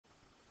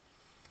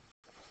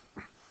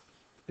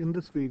In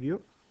this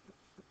video,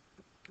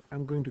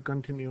 I'm going to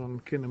continue on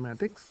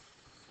kinematics.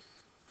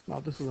 Now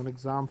this is an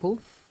example.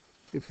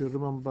 If you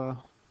remember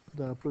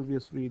the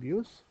previous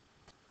videos,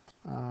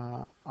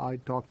 I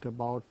talked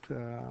about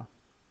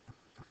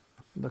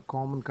the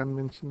common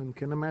convention in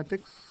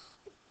kinematics.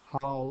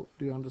 How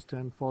do you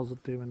understand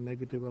positive and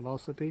negative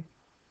velocity?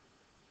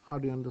 How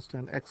do you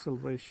understand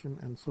acceleration,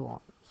 and so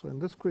on. So in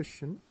this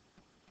question,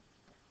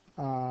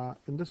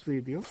 in this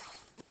video,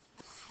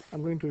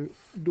 I'm going to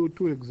do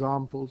two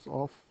examples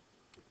of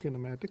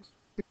kinematics.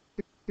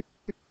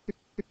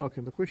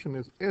 Okay, the question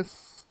is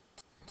S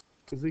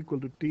is equal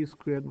to t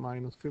squared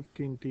minus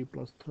 15t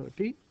plus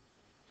 30.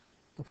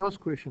 The first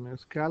question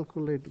is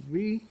calculate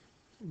V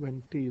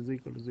when t is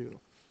equal to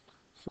 0.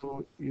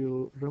 So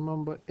you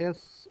remember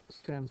S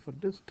stands for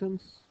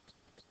distance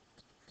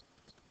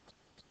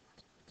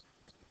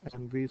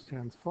and V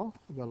stands for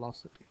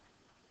velocity.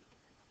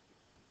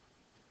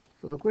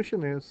 So the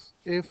question is,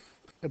 if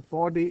a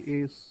body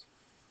is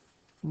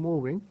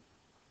moving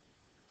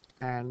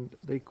and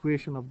the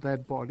equation of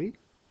that body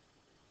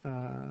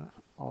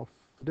of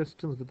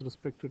distance with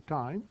respect to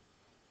time,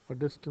 or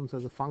distance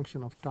as a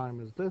function of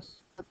time, is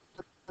this,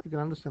 you can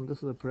understand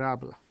this is a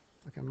parabola.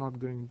 Like, I'm not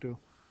going to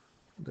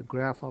the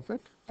graph of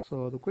it.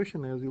 So the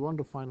question is, you want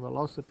to find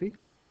velocity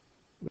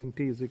when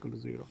t is equal to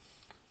 0.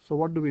 So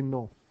what do we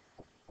know?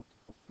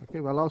 Okay,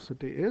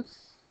 velocity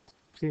is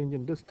change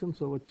in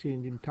distance over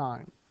change in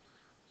time.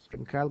 So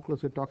in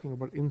calculus, we're talking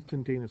about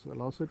instantaneous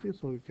velocity,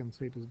 so we can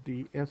say it is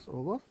ds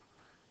over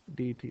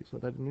dt. So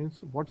that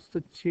means, what's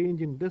the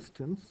change in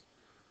distance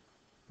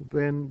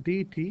when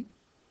dt,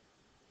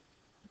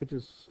 which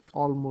is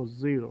almost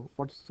 0?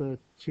 What's the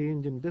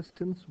change in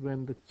distance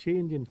when the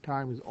change in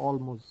time is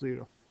almost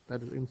 0?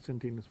 That is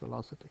instantaneous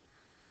velocity.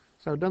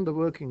 So I've done the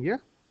working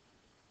here.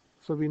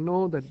 So we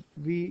know that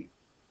v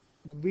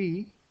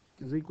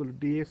is equal to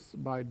ds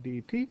by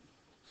dt.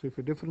 So if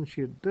you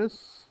differentiate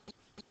this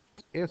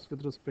s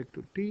with respect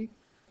to t,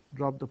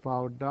 drop the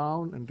power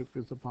down and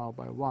replace the power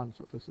by 1.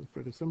 So this is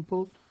pretty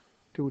simple,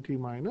 2t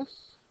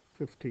minus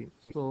 15.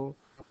 So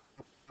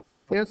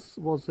s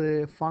was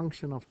a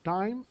function of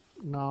time.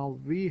 Now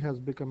v has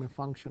become a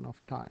function of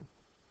time.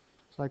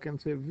 So I can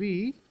say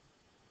v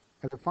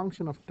as a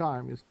function of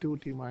time is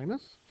 2t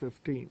minus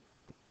 15.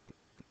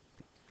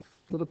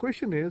 So the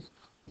question is,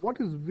 what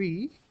is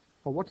v,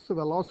 or what's the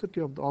velocity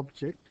of the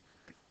object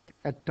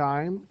at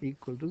time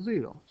equal to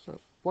 0? So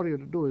what you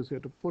have to do is you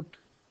have to put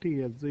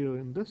t as 0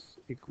 in this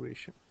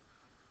equation.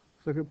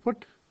 So if you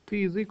put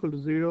t is equal to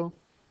 0,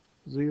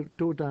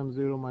 2 times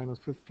 0 minus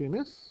 15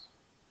 is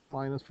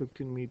minus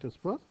 15 meters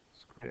per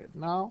squared.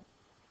 Now,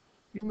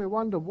 you may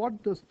wonder,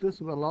 what does this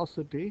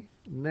velocity,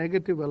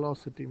 negative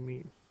velocity,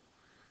 mean?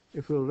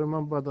 If you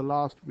remember the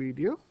last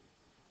video,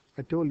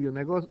 I told you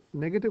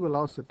negative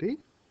velocity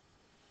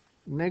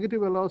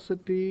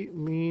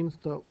means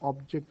the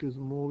object is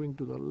moving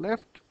to the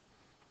left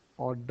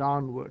or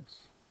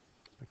downwards,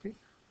 okay,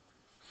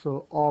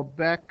 so, or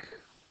back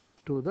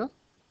to the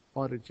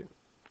origin.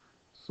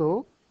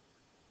 So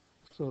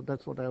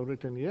that's what I've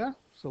written here.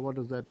 So what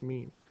does that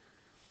mean?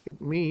 It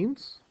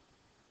means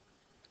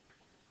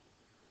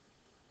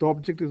the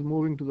object is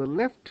moving to the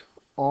left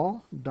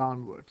or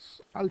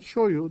downwards. I'll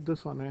show you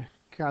this on a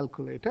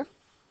calculator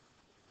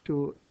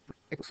to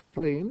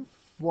explain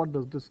what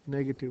does this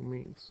negative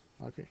means.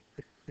 Okay,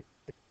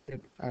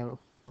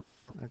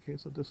 okay,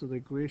 so this is the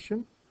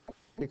equation,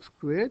 x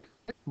squared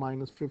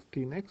minus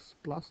 15x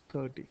plus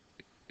 30.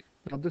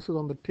 Now this is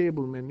on the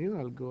table menu.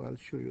 I'll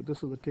show you.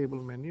 This is the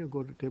table menu.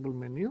 Go to table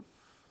menu,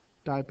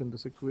 type in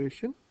this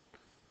equation,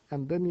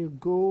 and then you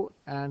go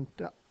and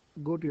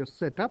go to your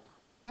setup,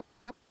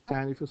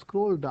 and if you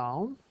scroll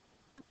down,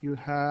 you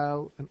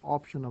have an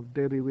option of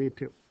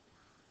derivative.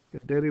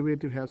 Your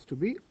derivative has to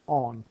be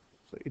on,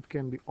 so it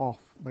can be off.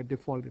 By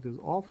default it is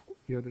off.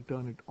 You have to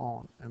turn it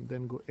on, and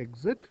then go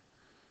exit,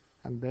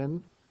 and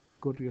then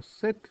go to your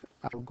set.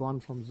 I've gone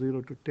from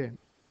 0 to 10.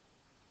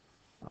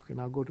 Okay,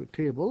 now go to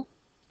table.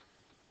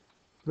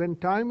 When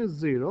time is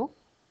 0,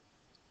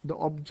 the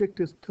object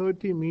is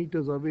 30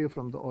 meters away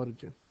from the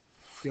origin.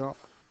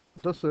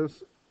 This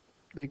is,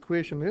 the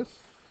equation is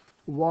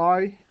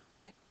y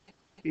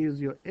is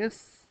your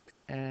s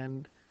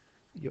and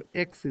your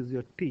x is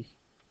your t.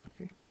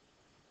 Okay,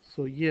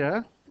 so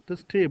here,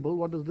 this table,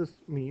 what does this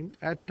mean?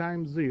 At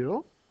time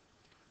 0,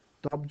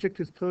 the object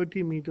is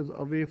 30 meters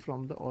away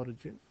from the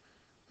origin,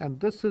 and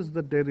this is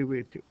the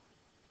derivative,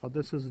 or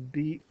this is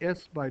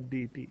ds by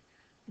dt.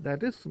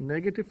 That is,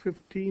 negative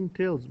 15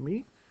 tells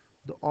me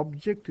the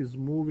object is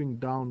moving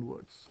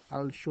downwards.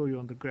 I'll show you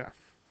on the graph.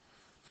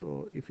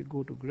 So if you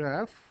go to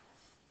graph,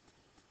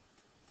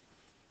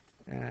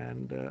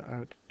 and I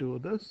have to do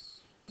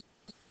this,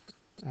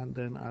 and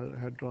then I'll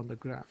have drawn the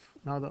graph.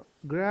 Now the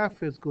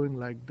graph is going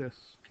like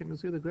this. Can you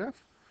see the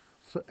graph?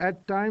 So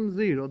at time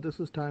 0, this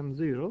is time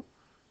 0,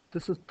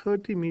 this is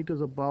 30 meters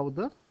above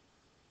the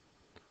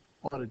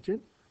origin,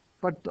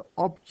 but the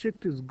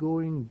object is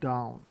going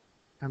down,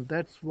 and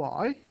that's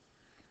why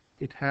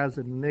it has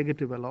a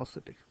negative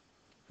velocity.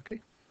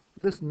 Okay,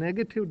 this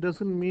negative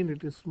doesn't mean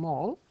it is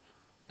small.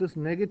 this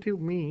negative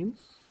means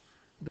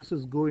this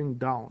is going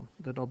down.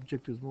 That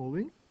object is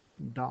moving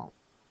down.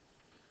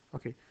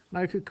 Okay.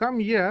 Now if you come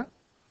here,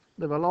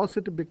 the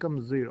velocity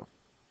becomes 0.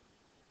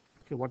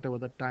 Okay, whatever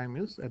the time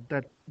is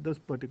at this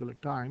particular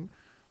time,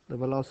 the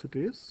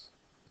velocity is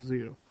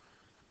 0.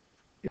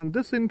 In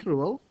this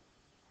interval,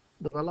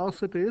 the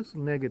velocity is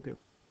negative.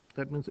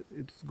 That means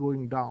it's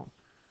going down.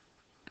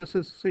 This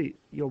is, see,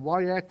 your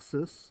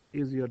y-axis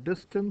is your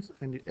distance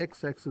and your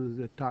x-axis is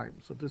your time.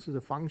 So this is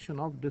a function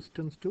of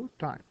distance to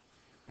time.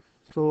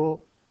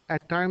 So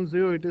at time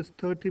 0, it is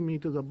 30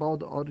 meters above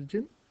the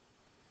origin,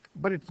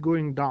 but it's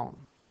going down.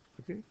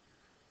 Okay.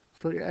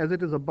 So as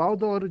it is above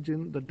the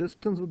origin, the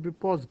distance would be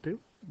positive,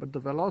 but the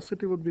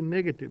velocity would be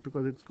negative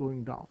because it's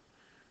going down.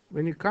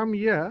 When you come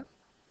here,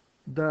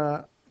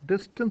 the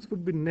distance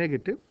would be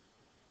negative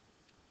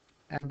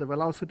and the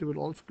velocity will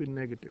also be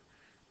negative.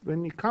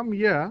 When you come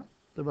here,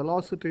 the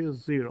velocity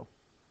is 0.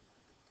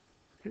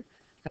 Okay?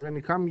 And when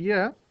you come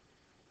here,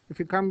 if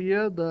you come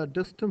here, the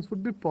distance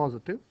would be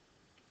positive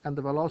and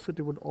the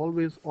velocity would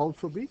always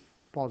also be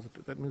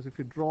positive. That means if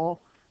you draw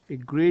a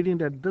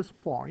gradient at this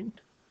point,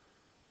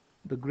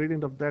 the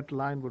gradient of that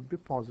line would be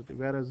positive.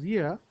 Whereas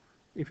here,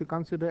 if you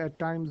consider at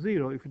time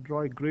 0, if you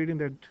draw a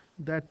gradient at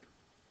that,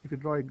 if you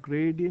draw a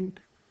tangent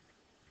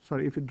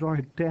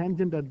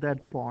at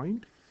that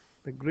point,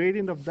 the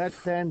gradient of that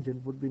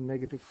tangent would be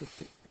negative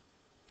 50.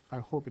 I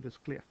hope it is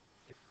clear.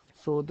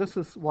 So this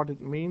is what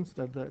it means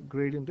that the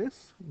gradient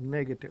is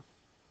negative.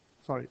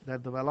 Sorry,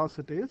 that the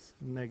velocity is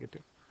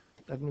negative.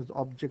 That means the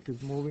object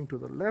is moving to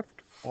the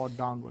left or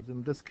downwards.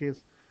 In this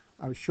case,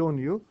 I've shown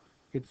you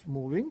it's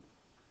moving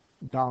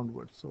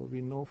downwards. So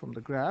we know from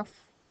the graph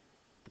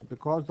that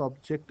because the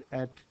object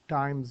at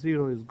time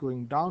 0 is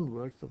going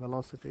downwards, the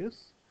velocity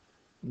is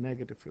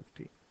negative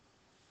 50.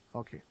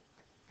 Okay.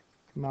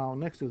 Now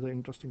next is an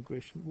interesting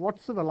question.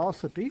 What's the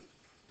velocity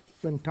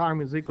when time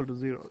is equal to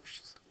 0?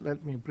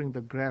 Let me bring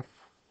the graph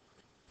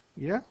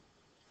here.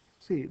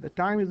 See, the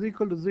time is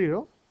equal to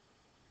 0.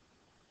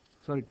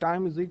 Sorry,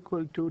 time is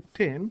equal to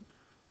 10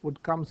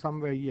 would come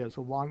somewhere here.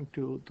 So 1,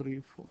 2,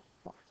 3, 4,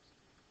 5.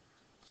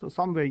 So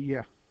somewhere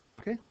here.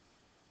 Okay,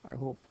 I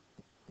hope.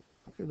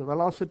 Okay, the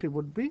velocity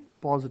would be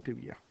positive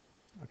here.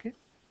 Okay,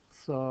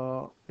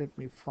 so let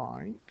me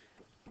find.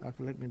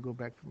 Okay, let me go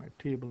back to my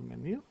table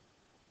menu,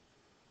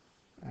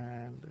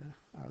 and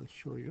I'll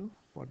show you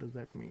what does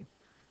that mean.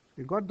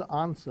 We got the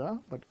answer,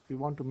 but we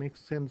want to make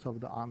sense of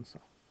the answer.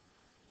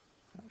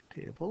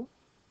 Table.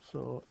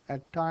 So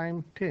at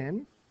time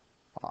 10,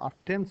 or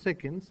 10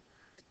 seconds,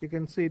 you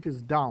can see it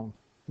is down.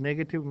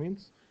 Negative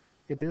means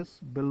it is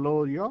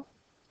below your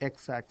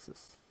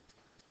x-axis.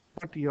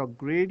 But your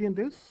gradient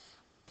is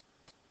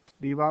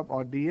dy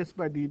or ds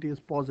by dt is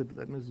positive.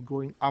 That means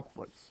going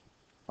upwards.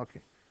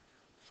 Okay.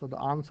 So the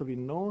answer we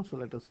know. So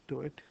let us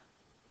do it.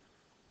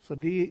 So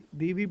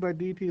dv by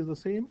dt is the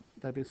same.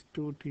 That is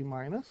 2t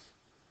minus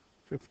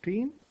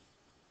 15.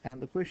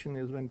 And the question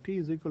is when t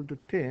is equal to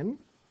 10,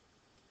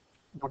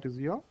 what is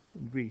your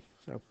v?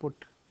 So I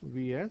put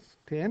v as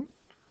 10.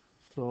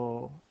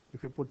 So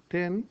if you put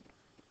 10,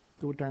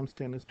 2 times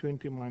 10 is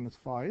 20 minus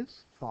 5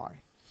 is 5.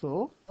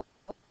 So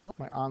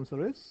my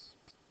answer is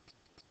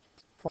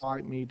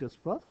 5 meters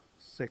per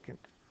second.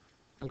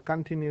 I'll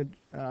continue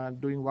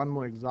doing one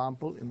more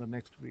example in the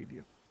next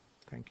video.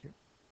 Thank you.